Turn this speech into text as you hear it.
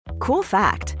Cool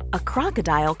fact, a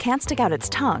crocodile can't stick out its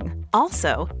tongue.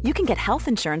 Also, you can get health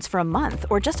insurance for a month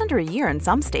or just under a year in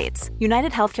some states.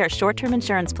 United Healthcare short-term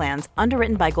insurance plans,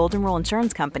 underwritten by Golden Rule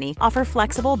Insurance Company, offer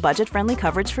flexible, budget-friendly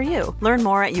coverage for you. Learn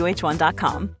more at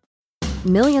uh1.com.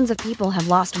 Millions of people have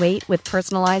lost weight with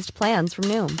personalized plans from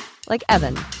Noom. Like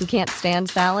Evan, who can't stand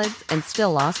salads and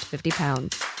still lost 50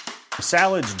 pounds.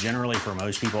 Salads generally for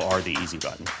most people are the easy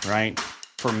button, right?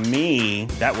 For me,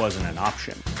 that wasn't an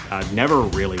option. I never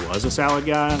really was a salad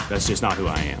guy. That's just not who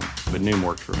I am. But Noom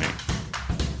worked for me.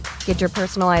 Get your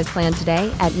personalized plan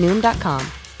today at Noom.com.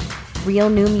 Real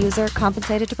Noom user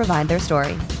compensated to provide their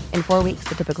story. In 4 weeks,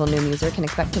 the typical Noom user can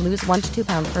expect to lose 1 to 2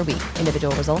 pounds per week.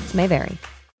 Individual results may vary.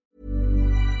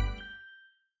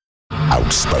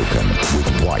 Outspoken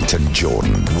with White and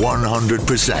Jordan.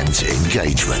 100%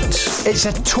 engagement. It's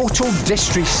a total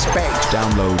disrespect.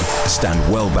 Download, stand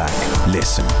well back,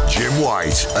 listen. Jim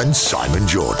White and Simon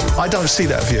Jordan. I don't see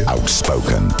that view.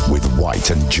 Outspoken with White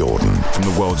and Jordan. From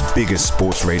the world's biggest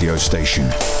sports radio station,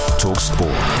 Talk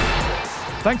Sport.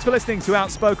 Thanks for listening to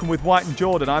Outspoken with White and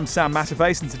Jordan. I'm Sam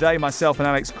Matterface, and today myself and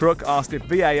Alex Crook asked if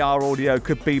VAR audio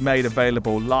could be made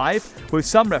available live, with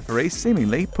some referees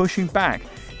seemingly pushing back.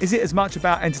 Is it as much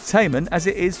about entertainment as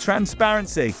it is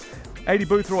transparency? Aidy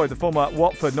Boothroyd, the former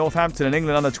Watford, Northampton and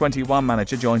England under-21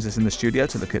 manager, joins us in the studio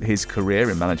to look at his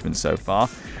career in management so far.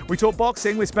 We talk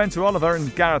boxing with Spencer Oliver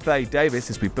and Gareth A.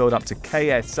 Davis as we build up to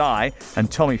KSI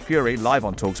and Tommy Fury live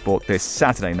on TalkSport this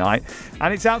Saturday night.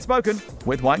 And it's Outspoken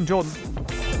with White and Jordan.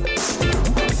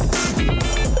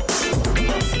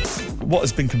 What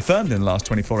has been confirmed in the last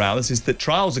 24 hours is that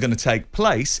trials are going to take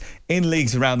place in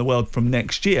leagues around the world from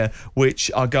next year, which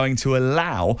are going to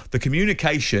allow the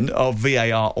communication of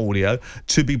VAR audio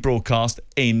to be broadcast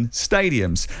in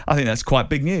stadiums. I think that's quite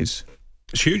big news.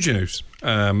 It's huge news,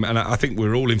 and I think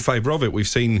we're all in favour of it. We've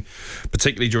seen,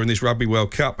 particularly during this Rugby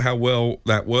World Cup, how well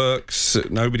that works.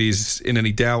 Nobody's in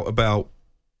any doubt about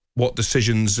what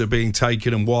decisions are being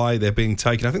taken and why they're being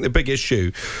taken. I think the big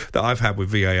issue that I've had with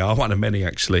VAR, one of many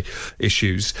actually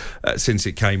issues since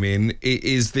it came in,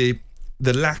 is the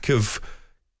lack of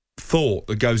thought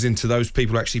that goes into those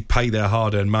people who actually pay their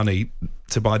hard-earned money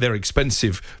to buy their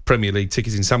expensive Premier League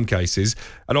tickets in some cases,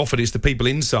 and often it's the people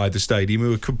inside the stadium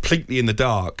who are completely in the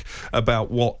dark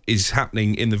about what is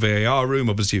happening in the VAR room.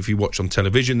 Obviously, if you watch on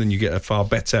television, then you get a far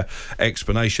better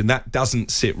explanation. That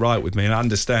doesn't sit right with me, and I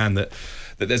understand that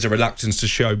there's a reluctance to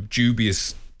show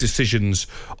dubious decisions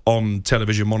on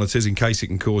television monitors in case it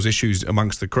can cause issues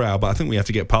amongst the crowd, but I think we have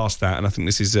to get past that, and I think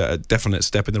this is a definite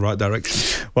step in the right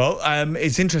direction. Well,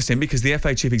 it's interesting because the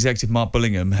FA Chief Executive Mark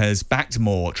Bullingham has backed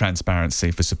more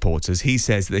transparency for supporters. He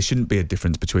says there shouldn't be a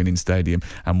difference between in stadium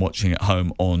and watching at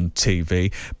home on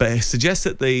TV, but he suggests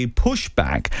that the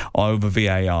pushback over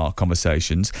VAR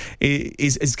conversations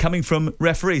is coming from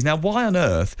referees. Now, why on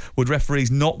earth would referees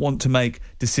not want to make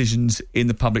decisions in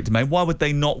the public domain? Why would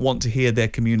they not want to hear their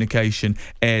communication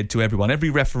aired to everyone? Every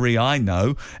referee I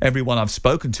know, everyone I've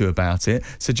spoken to about it,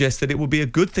 suggests that it would be a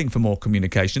good thing for more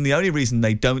communication. The only reason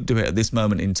they don't do it at this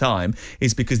moment in time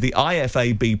is because the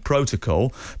IFAB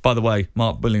protocol, by the way,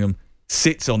 Mark Bullingham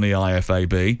sits on the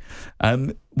IFAB,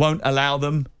 won't allow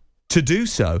them to do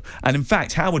so. And in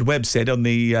fact, Howard Webb said on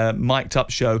the Mic'd Up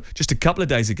show just a couple of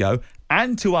days ago,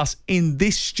 and to us in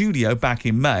this studio back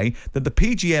in May, that the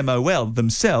PGMOL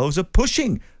themselves are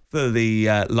pushing for the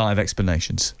live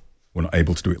explanations. We're not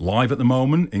able to do it live at the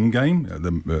moment, in-game. At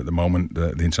the moment,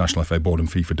 the International FA Board and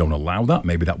FIFA don't allow that.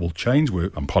 Maybe that will change.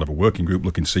 I'm part of a working group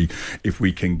looking to see if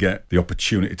we can get the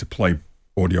opportunity to play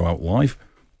audio out live.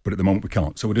 But at the moment, we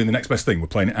can't. So we're doing the next best thing. We're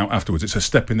playing it out afterwards. It's a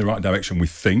step in the right direction, we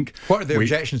think. What are the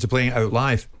objections to playing it out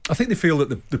live? I think they feel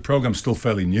that the programme's still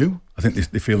fairly new. I think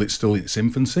they feel it's still in its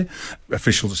infancy.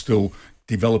 Officials are still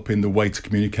developing the way to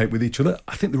communicate with each other.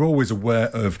 I think they're always aware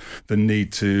of the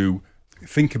need to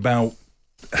think about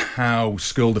how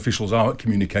skilled officials are at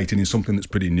communicating in something that's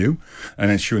pretty new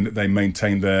and ensuring that they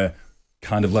maintain their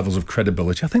kind of levels of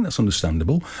credibility. I think that's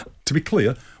understandable. To be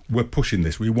clear, we're pushing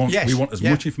this. We want as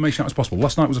much information out as possible.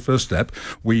 Last night was the first step.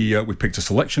 We picked a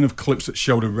selection of clips that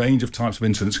showed a range of types of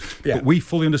incidents. Yeah. But we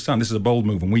fully understand this is a bold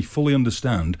move, and we fully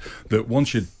understand that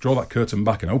once you draw that curtain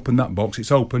back and open that box,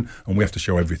 it's open, and we have to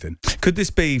show everything. Could this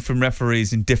be from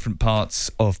referees in different parts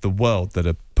of the world that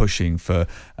are pushing for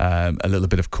a little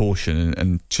bit of caution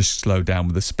and just slow down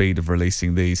with the speed of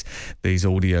releasing these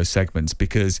audio segments,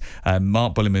 because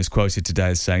Mark Bullingham is quoted today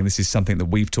as saying this is something that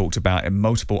we've talked about in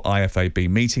multiple IFAB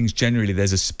meetings. Generally,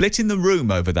 there's a split in the room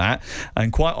over that,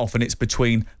 and quite often it's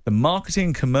between the marketing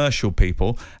and commercial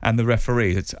people and the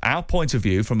referees. It's our point of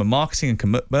view from a marketing and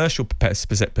commercial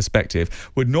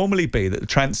perspective would normally be that the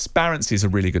transparency is a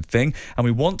really good thing, and we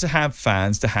want to have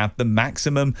fans to have the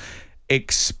maximum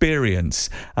experience.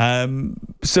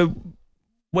 So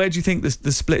where do you think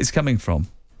the split is coming from?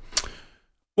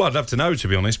 Well, I'd love to know, to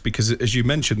be honest, because as you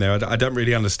mentioned there, I don't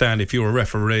really understand, if you're a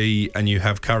referee and you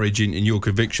have courage in your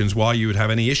convictions, why you would have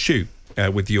any issue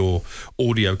with your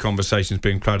audio conversations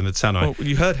being played in the tannoy. Well,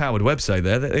 you heard Howard Webb say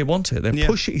there that they want it. They're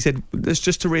pushing. He said, let's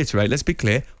just to reiterate, let's be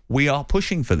clear, we are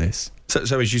pushing for this.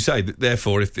 So as you say,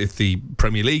 therefore, if the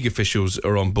Premier League officials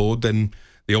are on board, then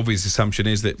the obvious assumption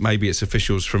is that maybe it's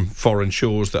officials from foreign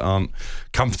shores that aren't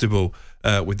comfortable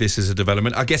with this as a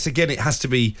development. I guess, again, it has to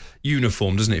be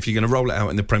uniform, doesn't it? If you're going to roll it out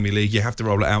in the Premier League, you have to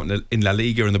roll it out in La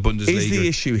Liga and the Bundesliga. Is the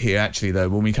issue here, actually, though,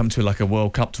 when we come to like a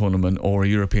World Cup tournament or a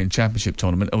European Championship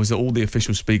tournament, or is that all the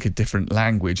officials speak a different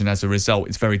language, and as a result,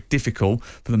 it's very difficult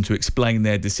for them to explain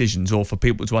their decisions or for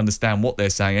people to understand what they're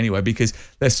saying anyway? Because,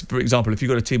 for example, if you've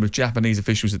got a team of Japanese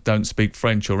officials that don't speak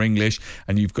French or English,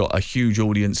 and you've got a huge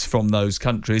audience from those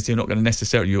countries, you're not going to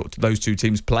necessarily, those two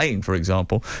teams playing, for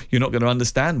example, you're not going to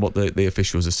understand what the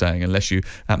officials are saying unless you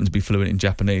happen to be fluent in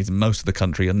Japanese, and most of the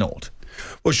country are not.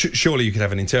 Well, surely you could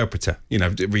have an interpreter,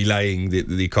 relaying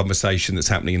the conversation that's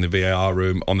happening in the VAR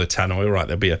room on the tannoy. All right,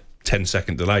 there'll be a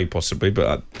 10-second delay possibly, but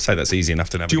I'd say that's easy enough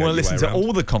to navigate. Do you want to listen to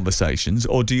all the conversations,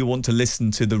 or do you want to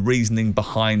listen to the reasoning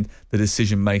behind the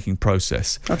decision-making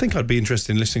process? I think I'd be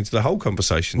interested in listening to the whole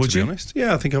conversation, would to be you? honest.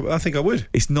 Yeah, I think I would.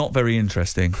 It's not very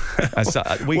interesting.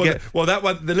 That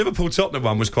one, the Liverpool-Tottenham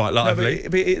one was quite lively.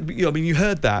 No, you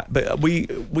heard that, but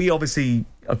we obviously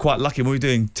are quite lucky when we're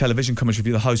doing television commentary. If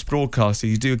you're the host broadcaster,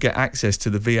 you do get access to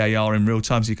the VAR in real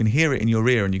time, so you can hear it in your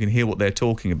ear and you can hear what they're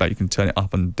talking about. You can turn it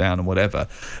up and down and whatever.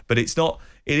 But it's not.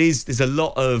 There's a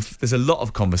lot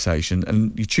of conversation,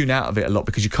 and you tune out of it a lot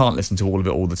because you can't listen to all of it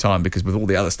all the time, because with all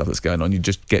the other stuff that's going on, you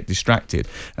just get distracted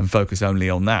and focus only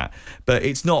on that. But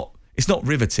it's not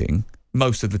riveting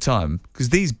most of the time, because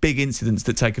these big incidents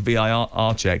that take a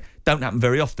VAR check don't happen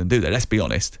very often, do they? Let's be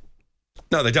honest.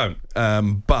 No, they don't.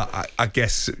 But I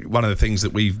guess one of the things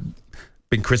that we've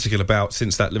been critical about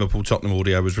since that Liverpool-Tottenham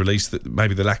audio was released, that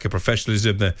maybe the lack of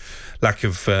professionalism, the lack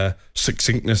of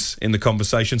succinctness in the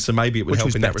conversation, so maybe it would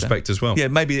help in that respect as well. Yeah,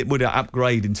 maybe it would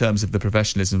upgrade in terms of the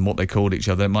professionalism, what they called each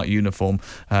other. It might uniform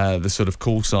the sort of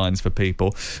call signs for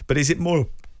people. But is it more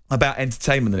about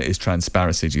entertainment than it is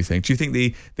transparency, do you think? Do you think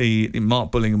the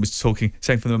Mark Bullingham was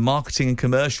saying from the marketing and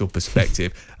commercial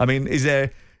perspective, I mean, is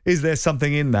there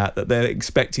something in that they're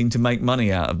expecting to make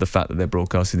money out of the fact that they're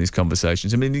broadcasting these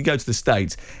conversations? I mean, you go to the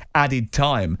States, added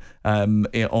time on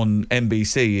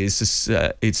NBC is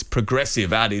it's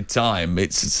progressive added time.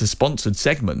 It's a sponsored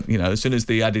segment. As soon as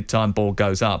the added time ball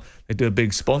goes up, they do a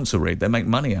big sponsor read. They make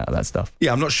money out of that stuff.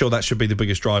 Yeah, I'm not sure that should be the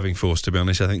biggest driving force, to be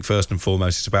honest. I think first and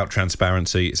foremost, it's about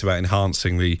transparency. It's about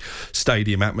enhancing the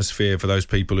stadium atmosphere for those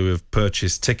people who have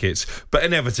purchased tickets. But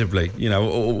inevitably,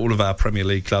 all of our Premier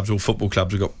League clubs, all football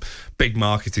clubs have got big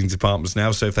marketing departments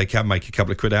now, so if they can make a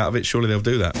couple of quid out of it, surely they'll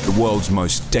do that. The world's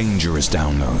most dangerous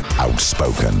download.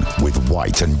 Outspoken with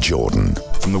White and Jordan.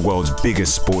 From the world's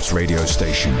biggest sports radio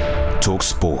station, Talk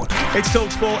Sport. It's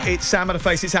Talk Sport, it's Sam and a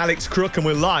Face, it's Alex Crook, and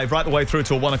we're live right the way through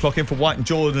till 1 o'clock in for White and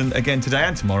Jordan again today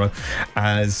and tomorrow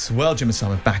as well. Jim and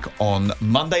Simon back on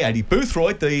Monday. Andy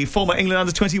Boothroyd, the former England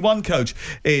under-21 coach,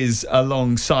 is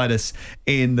alongside us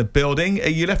in the building.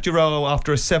 You left your role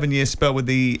after a 7-year spell with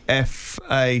the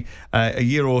FA a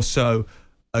year or so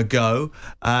ago,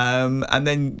 and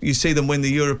then you see them win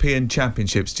the European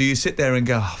Championships. Do you sit there and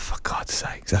go, oh, for God's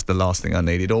sakes, that's the last thing I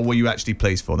needed, or were you actually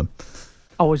pleased for them?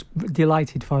 I was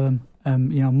delighted for them.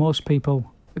 Most people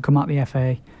that come out the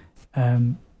FA,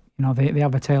 they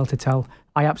have a tale to tell.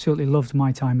 I absolutely loved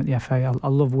my time at the FA. I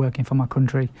love working for my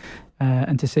country,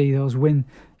 and to see those win,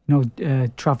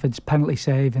 Trafford's penalty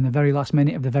save in the very last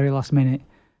minute of the very last minute,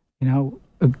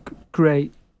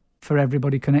 great for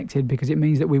everybody connected, because it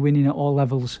means that we're winning at all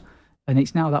levels, and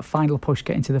it's now that final push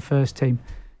getting to the first team.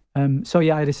 I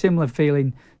had a similar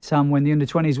feeling, Sam, when the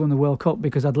under-20s won the World Cup,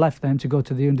 because I'd left them to go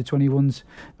to the under-21s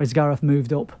as Gareth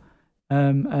moved up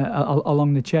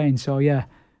along the chain. So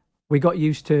we got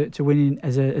used to winning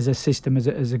as a system,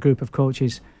 as a group of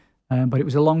coaches, but it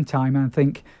was a long time, and I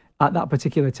think at that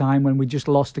particular time when we just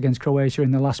lost against Croatia in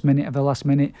the last minute of the last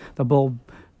minute, the ball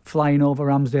flying over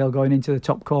Ramsdale going into the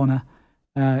top corner,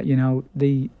 I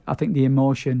think the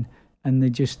emotion and they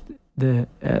just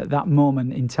that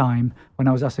moment in time when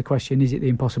I was asked the question, is it the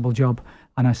impossible job?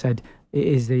 And I said, it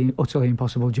is the utterly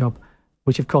impossible job,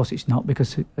 which of course it's not,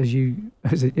 because as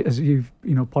you've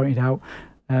pointed out,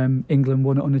 England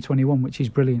won at under 21, which is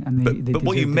brilliant. And but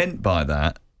what you meant by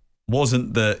that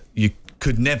wasn't that you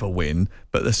could never win,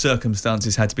 but the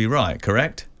circumstances had to be right,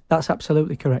 correct? That's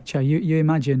absolutely correct. Yeah, you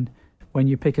imagine when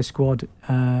you pick a squad,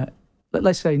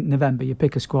 let's say November, you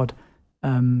pick a squad,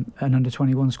 an under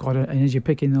 21 squad, and as you're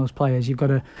picking those players, you've got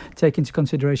to take into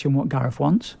consideration what Gareth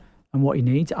wants and what he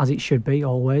needs, as it should be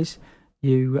always.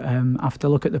 You have to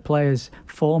look at the players'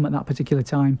 form at that particular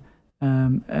time,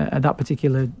 at that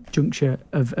particular juncture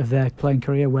of their playing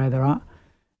career, where they're at.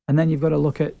 And then you've got to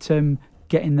look at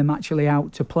getting them actually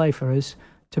out to play for us,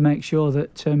 to make sure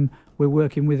that we're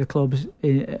working with the clubs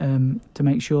to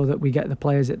make sure that we get the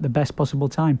players at the best possible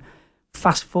time.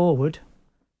 Fast forward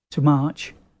to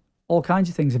March, all kinds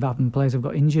of things have happened. Players have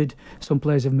got injured, some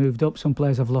players have moved up, some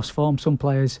players have lost form, some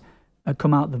players have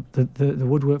come out the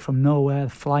woodwork from nowhere,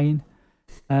 flying.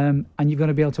 And you've got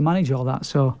to be able to manage all that.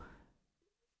 So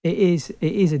it is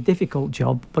a difficult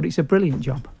job, but it's a brilliant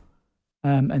job.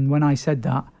 And when I said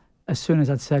that, as soon as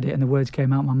I'd said it and the words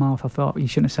came out of my mouth, I thought, you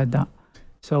shouldn't have said that.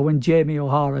 So when Jamie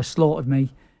O'Hara slaughtered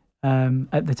me,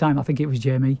 at the time I think it was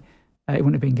Jamie, it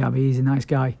wouldn't have been Gabby, he's a nice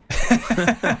guy.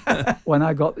 When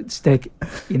I got stick,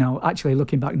 actually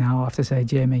looking back now, I have to say,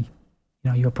 Jamie,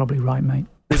 you're probably right, mate.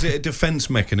 Was it a defence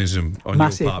mechanism on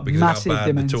your part because of how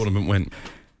bad the tournament went?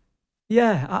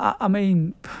 Yeah, I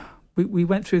mean, we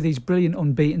went through these brilliant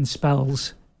unbeaten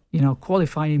spells,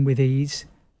 qualifying with ease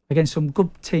against some good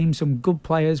teams, some good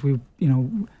players. We,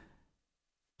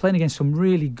 playing against some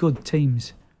really good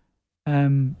teams.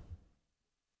 But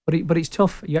it's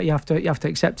tough. You have to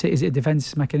accept it. Is it a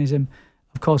defence mechanism?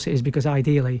 Of course it is, because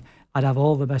ideally I'd have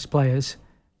all the best players,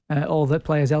 all the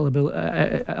players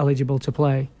eligible to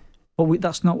play. But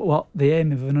that's not what the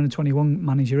aim of an under-21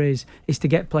 manager is to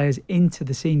get players into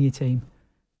the senior team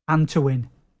and to win.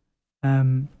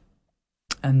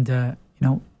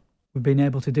 We've been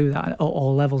able to do that at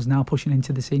all levels now, pushing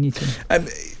into the senior team.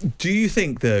 Do you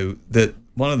think, though, that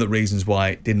one of the reasons why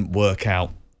it didn't work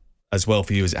out as well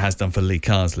for you as it has done for Lee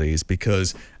Carsley is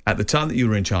because at the time that you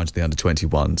were in charge of the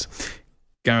under-21s,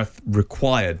 Gareth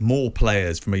required more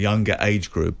players from a younger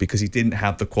age group because he didn't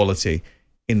have the quality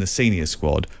in the senior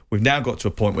squad? We've now got to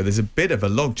a point where there's a bit of a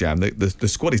logjam. The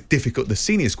squad is difficult. The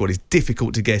senior squad is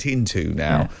difficult to get into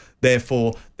now. Yeah.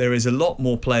 Therefore, there is a lot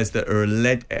more players that are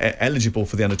eligible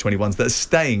for the under-21s that are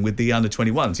staying with the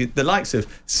under-21s. The likes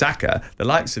of Saka, the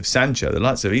likes of Sancho, the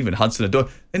likes of even Hudson-Odoi,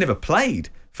 they never played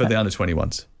for the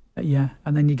under-21s. Yeah,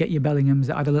 and then you get your Bellinghams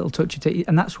that had a little touch of it,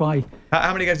 and that's why.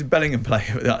 How many games did Bellingham play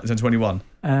at the under-21?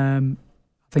 I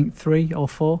think 3 or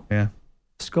 4. Yeah.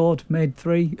 Scored, made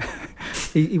 3.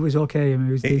 he was okay. I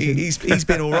mean, he's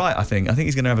been all right. I think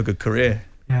he's going to have a good career.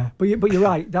 Yeah, but you're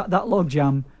right. That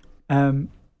logjam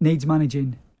needs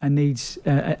managing and needs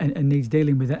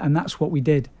dealing with it, and that's what we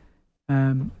did.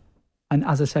 And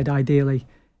as I said, ideally,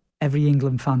 every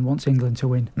England fan wants England to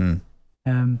win.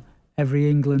 Every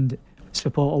England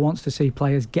supporter wants to see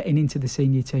players getting into the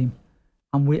senior team,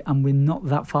 and we're not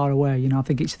that far away. I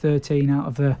think it's 13 out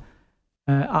of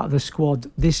the squad,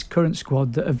 this current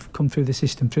squad, that have come through the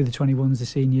system, through the 21s, the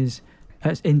seniors,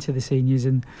 into the seniors,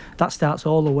 and that starts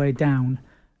all the way down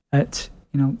at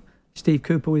Steve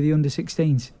Cooper with the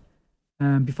under-16s.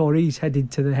 Before he's headed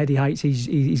to the heady heights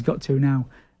he's got to now.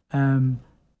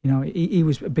 He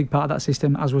was a big part of that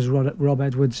system, as was Rob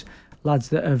Edwards, lads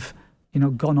that have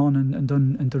gone on and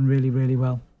done really, really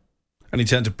well. And in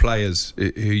terms of players who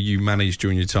you managed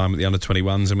during your time at the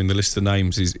under-21s, I mean, the list of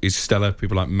names is stellar.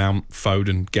 People like Mount,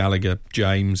 Foden, Gallagher,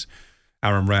 James,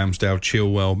 Aaron Ramsdale,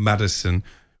 Chilwell, Maddison.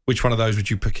 Which one of those would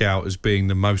you pick out as being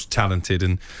the most talented?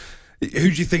 And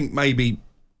who do you think maybe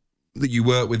that you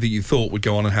worked with that you thought would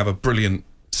go on and have a brilliant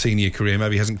senior career,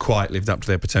 maybe hasn't quite lived up to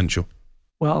their potential?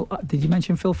 Well, did you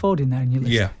mention Phil Foden there in your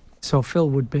list? Yeah. So Phil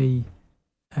would be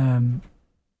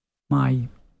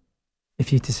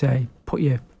if you to say, put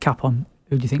your cap on,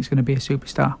 who do you think is going to be a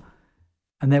superstar?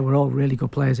 And they were all really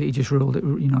good players that he just ruled,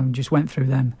 just went through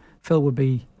them. Phil would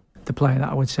be the player that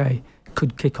I would say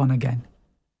could kick on again.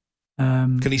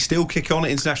 Can he still kick on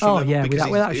at international level? Yeah, because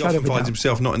he often finds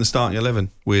himself not in the starting 11,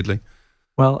 weirdly.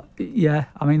 Well, yeah,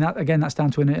 I mean that's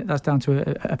down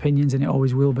to opinions, and it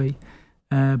always will be.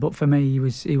 But for me, he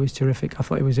was terrific. I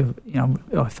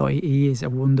thought he is a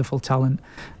wonderful talent,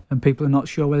 and people are not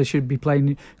sure whether he should be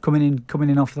playing coming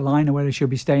in off the line, or whether he should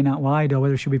be staying out wide, or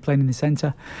whether he should be playing in the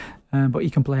centre. But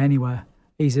he can play anywhere.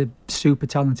 He's a super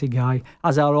talented guy,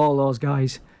 as are all those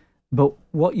guys. But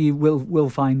what you will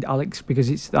find, Alex,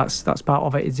 because that's part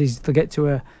of it, is to get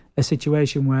to a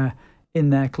situation where in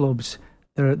their clubs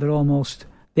they're almost,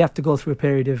 they have to go through a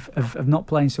period of not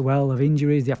playing so well, of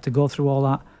injuries. They have to go through all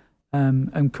that.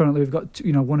 And currently we've got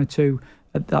one or two.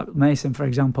 That Mason, for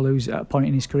example, who's at a point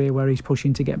in his career where he's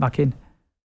pushing to get back in.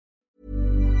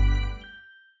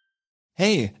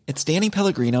 Hey, it's Danny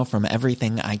Pellegrino from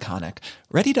Everything Iconic.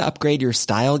 Ready to upgrade your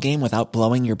style game without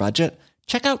blowing your budget?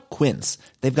 Check out Quince.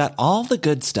 They've got all the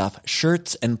good stuff,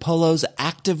 shirts and polos,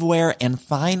 activewear, and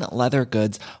fine leather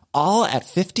goods, all at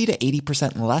 50 to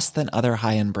 80% less than other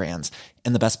high-end brands.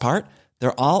 And the best part?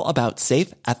 They're all about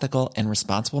safe, ethical, and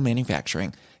responsible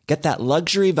manufacturing. Get that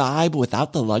luxury vibe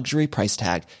without the luxury price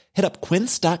tag. Hit up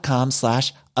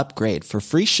quince.com/upgrade for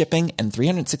free shipping and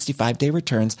 365-day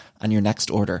returns on your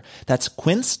next order. That's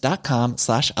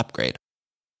quince.com/upgrade.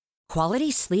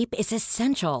 Quality sleep is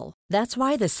essential. That's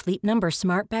why the Sleep Number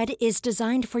Smart Bed is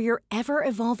designed for your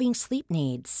ever-evolving sleep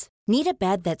needs. Need a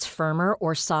bed that's firmer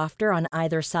or softer on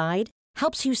either side?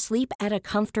 Helps you sleep at a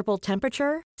comfortable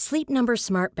temperature? Sleep Number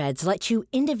Smart Beds let you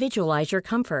individualize your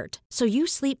comfort, so you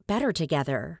sleep better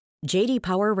together. J.D.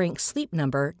 Power ranks Sleep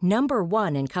Number number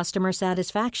 1 in customer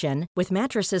satisfaction with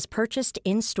mattresses purchased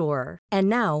in-store. And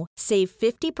now, save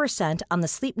 50% on the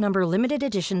Sleep Number Limited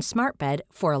Edition Smart Bed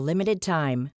for a limited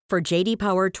time. For J.D.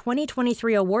 Power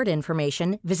 2023 award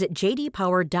information, visit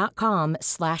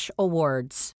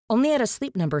jdpower.com/awards. Only at a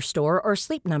Sleep Number store or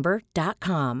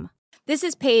sleepnumber.com. This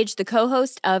is Paige, the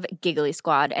co-host of Giggly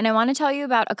Squad, and I want to tell you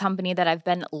about a company that I've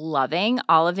been loving,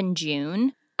 Olive &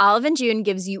 June. Olive & June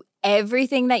gives you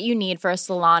everything that you need for a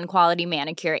salon-quality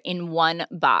manicure in one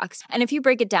box. And if you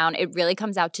break it down, it really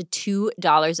comes out to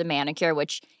 $2 a manicure,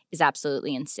 which is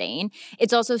absolutely insane.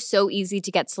 It's also so easy to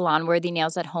get salon-worthy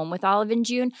nails at home with Olive &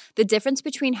 June. The difference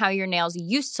between how your nails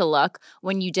used to look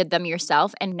when you did them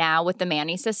yourself and now with the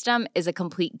Mani system is a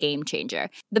complete game changer.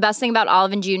 The best thing about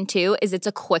Olive & June, too, is it's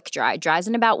a quick dry. Dries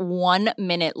in about 1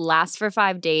 minute, lasts for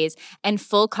 5 days, and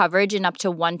full coverage in up to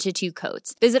 1 to 2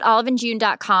 coats. Visit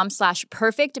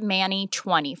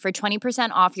oliveandjune.com/perfectmani20 for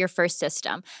 20% off your first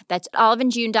system. That's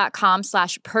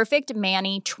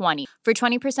oliveandjune.com/perfectmani20 for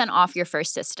 20% off your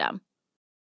first system.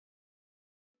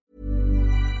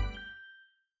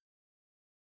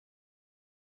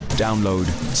 Download,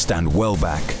 stand well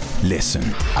back, listen.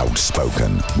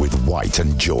 Outspoken with White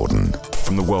and Jordan.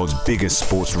 From the world's biggest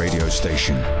sports radio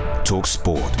station, Talk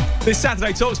Sport. This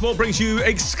Saturday, Talk Sport brings you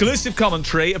exclusive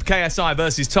commentary of KSI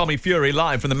versus Tommy Fury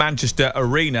live from the Manchester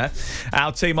Arena.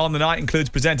 Our team on the night includes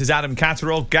presenters Adam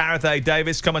Catterall, Gareth A.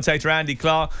 Davis, commentator Andy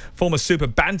Clark, former super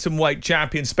bantamweight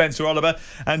champion Spencer Oliver.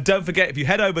 And don't forget, if you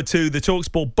head over to the Talk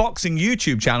Sport Boxing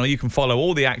YouTube channel, you can follow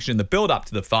all the action in the build-up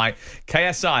to the fight.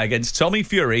 KSI against Tommy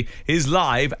Fury is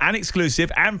live and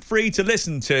exclusive and free to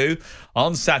listen to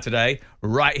on Saturday,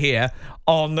 right here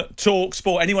on Talk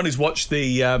Sport. Anyone who's watched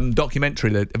the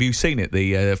documentary, have you seen it?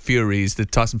 The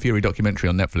Tyson Fury documentary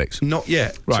on Netflix? Not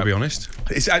yet, to be honest.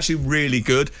 It's actually really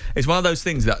good. It's one of those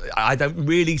things that I don't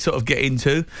really sort of get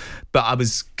into, but I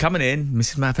was coming in,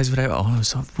 Mrs. Manfest was I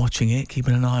was watching it,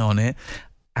 keeping an eye on it,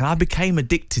 and I became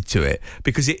addicted to it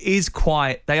because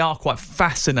they are quite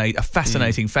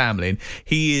fascinating family, and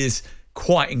he is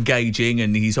quite engaging,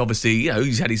 and he's obviously,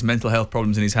 he's had his mental health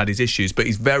problems and he's had his issues, but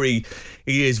he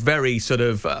is very sort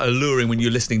of alluring when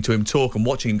you're listening to him talk and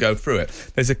watching him go through it.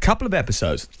 There's a couple of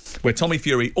episodes where Tommy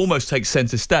Fury almost takes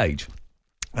centre stage.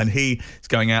 And he is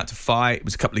going out to fight. It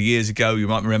was a couple of years ago. You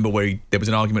might remember where there was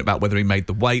an argument about whether he made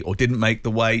the weight or didn't make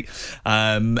the weight.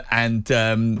 Then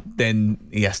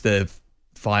he has to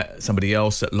fight somebody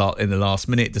else in the last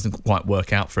minute. It doesn't quite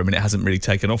work out for him, and it hasn't really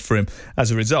taken off for him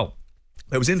as a result.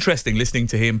 It was interesting listening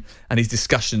to him and his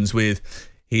discussions with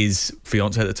his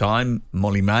fiancée at the time,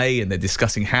 Molly May, and they're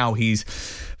discussing how he's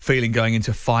feeling going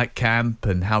into fight camp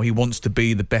and how he wants to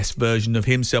be the best version of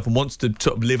himself and wants to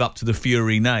sort of live up to the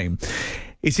Fury name.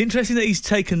 It's interesting that he's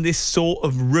taken this sort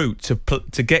of route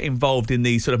to get involved in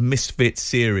these sort of misfit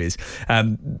series.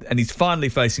 And he's finally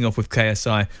facing off with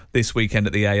KSI this weekend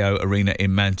at the AO Arena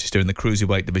in Manchester in the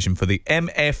cruiserweight division for the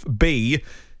MFB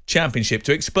Championship.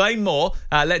 To explain more,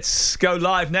 let's go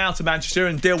live now to Manchester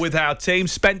and deal with our team,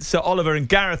 Spencer Oliver and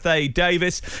Gareth A.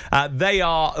 Davis. They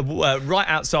are right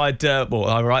outside,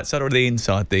 right side or the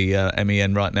inside the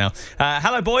MEN right now.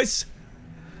 Hello, boys.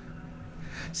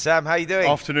 Sam, how you doing?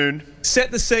 Afternoon.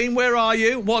 Set the scene. Where are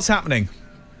you? What's happening?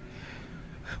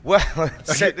 Well,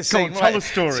 set the scene. Tell the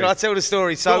story. So I tell the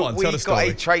story. So we got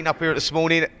a train up here this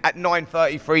morning at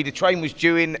 9:33. The train was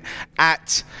due in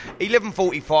at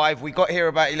 11:45. We got here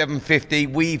about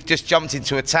 11:50. We've just jumped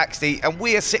into a taxi and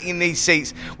we are sitting in these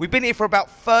seats. We've been here for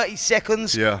about 30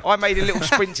 seconds. Yeah. I made a little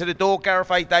sprint to the door. Gareth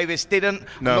A. Davis didn't.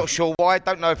 No. I'm not sure why. I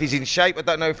don't know if he's in shape. I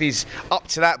don't know if he's up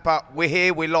to that. But we're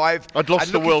here. We're live. I'd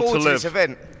lost the will to live. This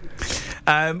event.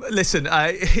 Listen,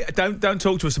 don't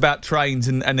talk to us about trains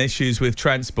and issues with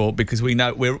transport because we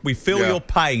know we feel your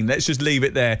pain. Let's just leave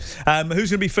it there. Who's going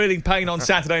to be feeling pain on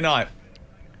Saturday night?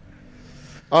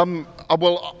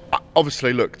 Well,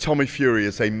 obviously, look, Tommy Fury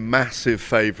is a massive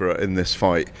favourite in this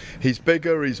fight. He's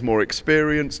bigger, he's more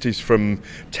experienced, he's from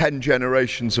 10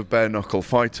 generations of bare-knuckle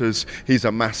fighters. He's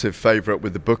a massive favourite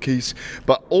with the bookies.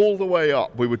 But all the way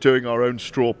up, we were doing our own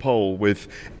straw poll with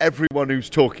everyone who's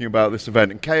talking about this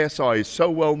event. And KSI is so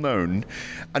well known,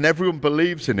 and everyone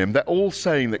believes in him. They're all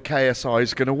saying that KSI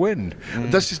is going to win.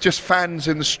 This is just fans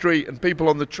in the street and people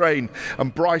on the train.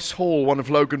 And Bryce Hall, one of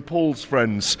Logan Paul's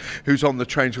friends, who's on the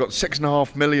train, has got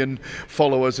 6.5 million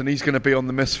followers, and he's going to be on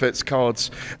the Misfits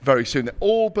cards very soon. They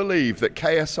all believe that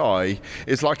KSI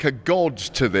is like a god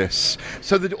to this,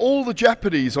 so that all the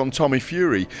jeopardy's on Tommy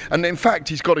Fury, and in fact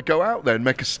he's got to go out there and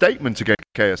make a statement against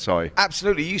KSI.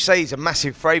 Absolutely, you say he's a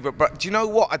massive favourite, but do you know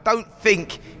what? I don't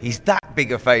think he's that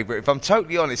big a favourite. If I'm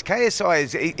totally honest,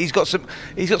 KSI he's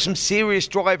got some serious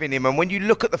drive in him, and when you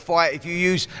look at the fight, if you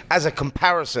use as a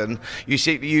comparison, you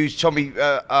use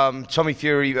Tommy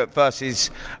Fury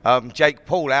versus Jake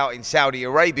Paul out in Saudi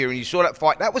Arabia, and you saw that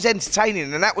fight. That was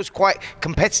entertaining, and that was quite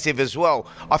competitive as well.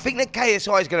 I think that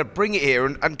KSI is going to bring it here,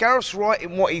 and Gareth's right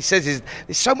in what he says is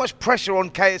there's so much pressure on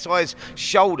KSI's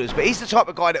shoulders, but he's the type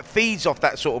of guy that feeds off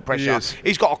that sort of pressure.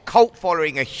 He's got a cult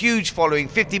following, a huge following,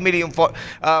 50 million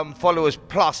followers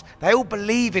plus. They all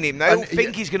believe in him. They all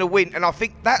think he's going to win, and I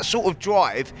think that sort of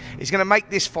drive is going to make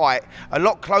this fight a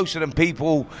lot closer than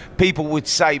people would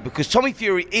say, because Tommy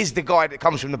Fury is the guy that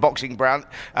comes from the boxing background,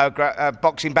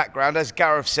 as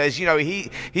Gareth says. You know,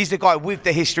 he's the guy with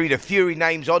the history, the Fury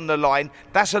name's on the line.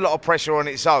 That's a lot of pressure on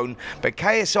its own, but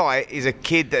KSI is a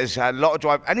kid that has had a lot of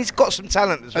drive, and he's got some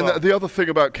talent as well. And the other thing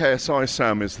about KSI,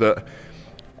 Sam, is that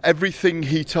everything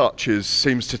he touches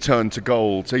seems to turn to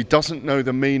gold. He doesn't know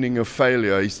the meaning of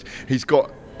failure.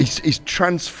 He's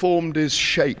transformed his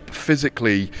shape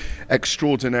physically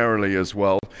extraordinarily as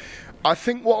well. I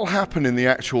think what will happen in the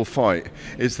actual fight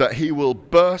is that he will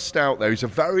burst out there. He's a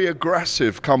very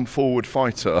aggressive come-forward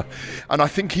fighter, and I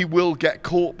think he will get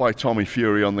caught by Tommy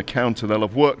Fury on the counter. They'll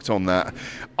have worked on that.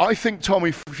 I think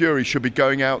Tommy Fury should be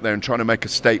going out there and trying to make a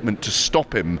statement to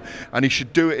stop him, and he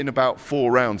should do it in about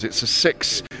 4 rounds. It's a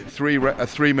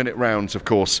 3-minute rounds, of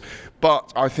course.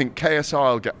 But I think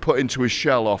KSI will get put into his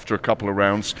shell after a couple of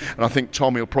rounds, and I think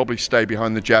Tommy will probably stay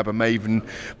behind the jab and may even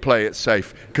play it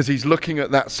safe, because he's looking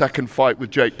at that second fight with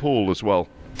Jake Paul as well.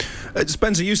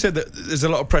 Spencer, you said that there's a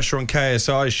lot of pressure on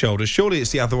KSI's shoulders. Surely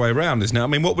it's the other way around, isn't it? I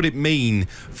mean, what would it mean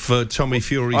for Tommy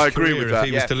Fury's career if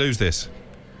he was to lose this?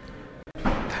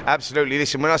 Absolutely.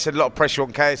 Listen, when I said a lot of pressure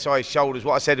on KSI's shoulders,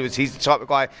 what I said was he's the type of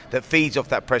guy that feeds off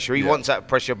that pressure. He wants that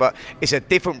pressure, but it's a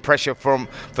different pressure from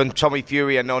Tommy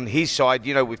Fury, and on his side,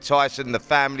 you know, with Tyson, the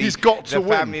family. He's got to the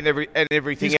win. Family and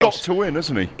everything He's else. got to win,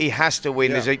 hasn't he? He has to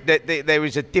win. There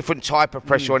is a different type of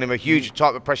pressure on him, a huge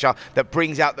type of pressure that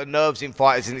brings out the nerves in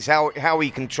fighters, and it's how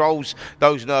he controls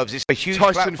those nerves. It's a huge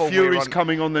Tyson platform Fury's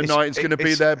coming on the night. He's going to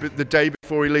be there the day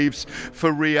before he leaves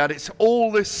for Riyadh. It's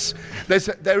all this.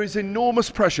 There is enormous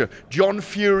pressure. John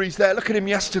Fury's there. Look at him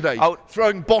yesterday,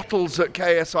 throwing bottles at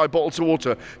KSI, bottles of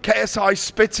water. KSI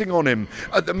spitting on him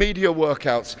at the media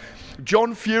workouts.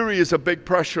 John Fury is a big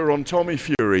pressure on Tommy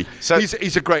Fury. So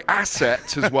he's a great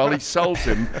asset as well. He sells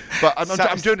him. But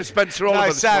I'm doing a Spencer Oliver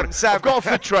this morning. I've got off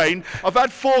the train. I've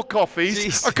had 4 coffees.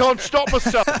 Jeez. I can't stop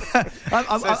myself.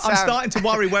 I'm starting to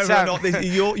worry whether or not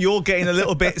you're getting a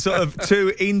little bit sort of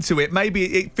too into it. Maybe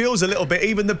it feels a little bit,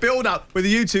 even the build-up with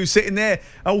you two sitting there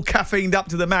all caffeined up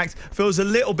to the max, feels a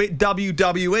little bit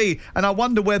WWE. And I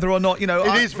wonder whether or not, you know...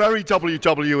 It is very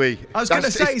WWE. I was going to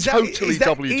say, is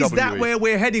that where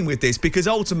we're heading with this? Because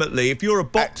ultimately, if you're a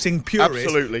boxing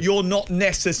purist, you're not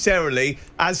necessarily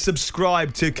as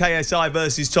subscribed to KSI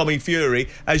versus Tommy Fury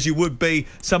as you would be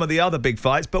some of the other big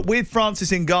fights. But with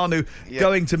Francis Ngannou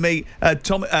going to meet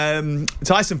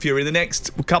Tyson Fury in the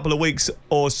next couple of weeks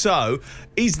or so,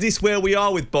 is this where we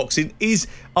are with boxing?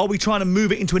 Are we trying to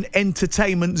move it into an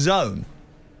entertainment zone?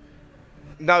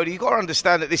 No, you've got to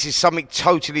understand that this is something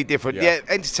totally different. Yeah,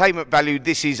 entertainment value,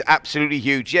 this is absolutely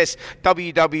huge. Yes,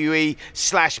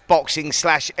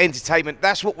 WWE/boxing/entertainment,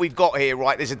 that's what we've got here,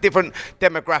 right? There's a different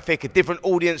demographic, a different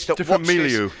audience that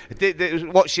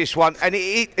watch this one. And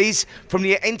it is, from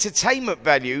the entertainment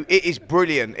value, it is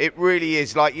brilliant. It really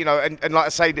is. Like, you know, and like I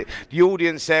say, the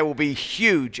audience there will be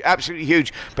huge, absolutely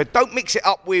huge. But don't mix it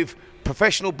up with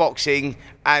professional boxing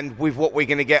and with what we're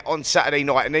going to get on Saturday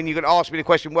night. And then you're going to ask me the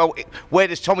question, well, where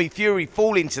does Tommy Fury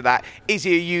fall into that? Is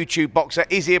he a YouTube boxer?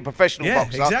 Is he a professional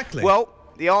boxer? Yeah, exactly. Well,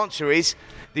 the answer is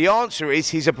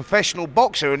he's a professional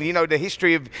boxer, and you know the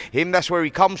history of him, that's where he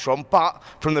comes from. But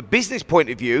from the business point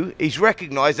of view, he's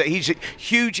recognised that he's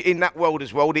huge in that world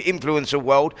as well, the influencer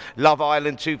world, Love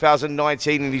Island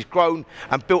 2019, and he's grown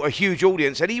and built a huge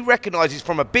audience, and he recognises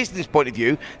from a business point of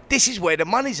view, this is where the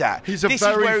money's at. This is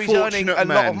where he's earning a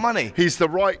lot of money. He's the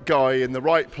right guy in the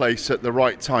right place at the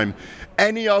right time.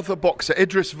 Any other boxer,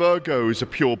 Idris Virgo is a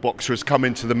pure boxer, has come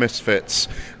into the Misfits.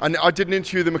 And I did an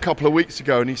interview with him a couple of weeks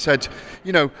ago, and he said,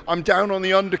 you know, I'm down on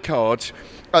the undercard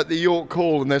at the York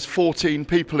Hall and there's 14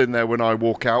 people in there when I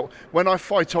walk out. When I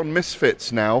fight on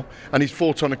Misfits now, and he's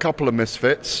fought on a couple of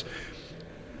Misfits,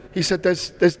 he said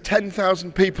there's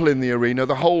 10,000 people in the arena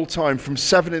the whole time from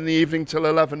 7 in the evening till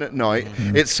 11 at night.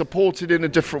 Mm-hmm. It's supported in a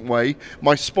different way.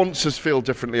 My sponsors feel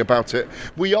differently about it.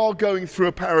 We are going through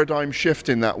a paradigm shift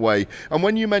in that way. And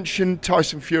when you mention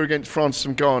Tyson Fury against Francis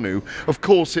Ngannou, of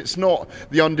course it's not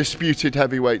the undisputed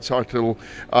heavyweight title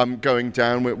going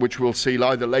down, which we'll see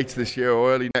either later this year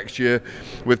or early next year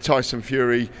with Tyson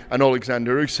Fury and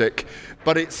Alexander Usyk,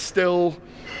 but it's still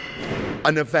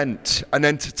an event, an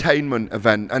entertainment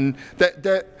event. And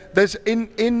there's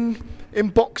in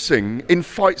boxing, in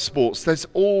fight sports, there's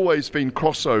always been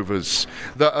crossovers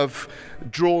that have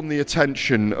drawn the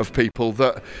attention of people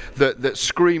that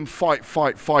scream fight,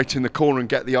 fight, fight in the corner and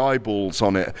get the eyeballs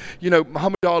on it. You know,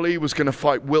 Muhammad Ali was going to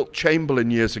fight Wilt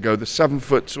Chamberlain years ago, the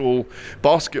 7-foot-tall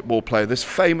basketball player. There's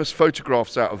famous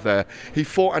photographs out of there. He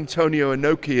fought Antonio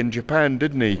Inoki in Japan,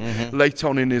 didn't he? Mm-hmm. Late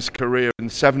on in his career in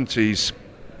the 70s.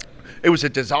 It was a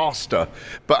disaster,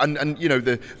 but and you know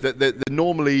the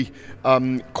normally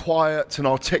quiet and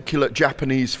articulate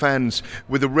Japanese fans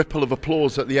with a ripple of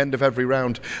applause at the end of every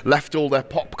round left all their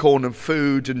popcorn and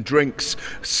food and drinks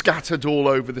scattered all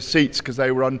over the seats because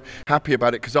they were unhappy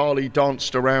about it, because Ali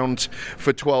danced around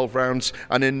for 12 rounds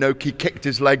and Inoki kicked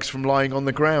his legs from lying on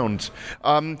the ground.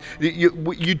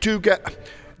 You do get...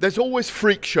 There's always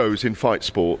freak shows in fight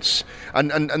sports,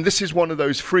 and this is one of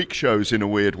those freak shows in a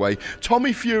weird way.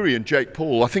 Tommy Fury and Jake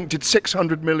Paul, I think, did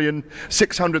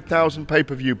 600,000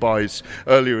 pay-per-view buys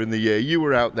earlier in the year. You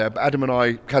were out there, Adam and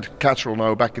I, Catterall and I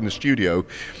were back in the studio.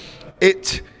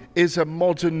 It is a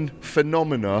modern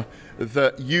phenomena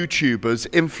that YouTubers,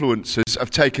 influencers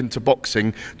have taken to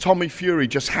boxing. Tommy Fury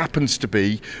just happens to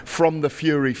be from the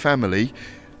Fury family,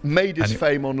 made his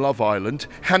fame on Love Island,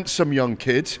 handsome young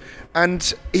kid,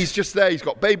 and he's just there. He's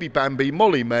got baby Bambi,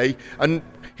 Molly May, and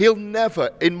he'll never,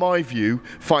 in my view,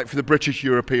 fight for the British,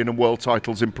 European and world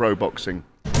titles in pro boxing.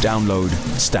 Download,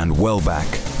 stand well back,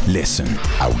 listen.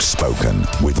 Outspoken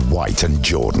with White and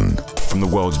Jordan. From the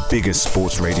world's biggest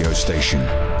sports radio station,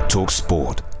 Talk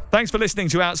Sport. Thanks for listening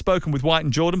to Outspoken with White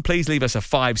and Jordan. Please leave us a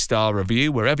 5-star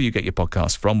review wherever you get your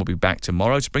podcast from. We'll be back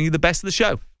tomorrow to bring you the best of the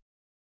show.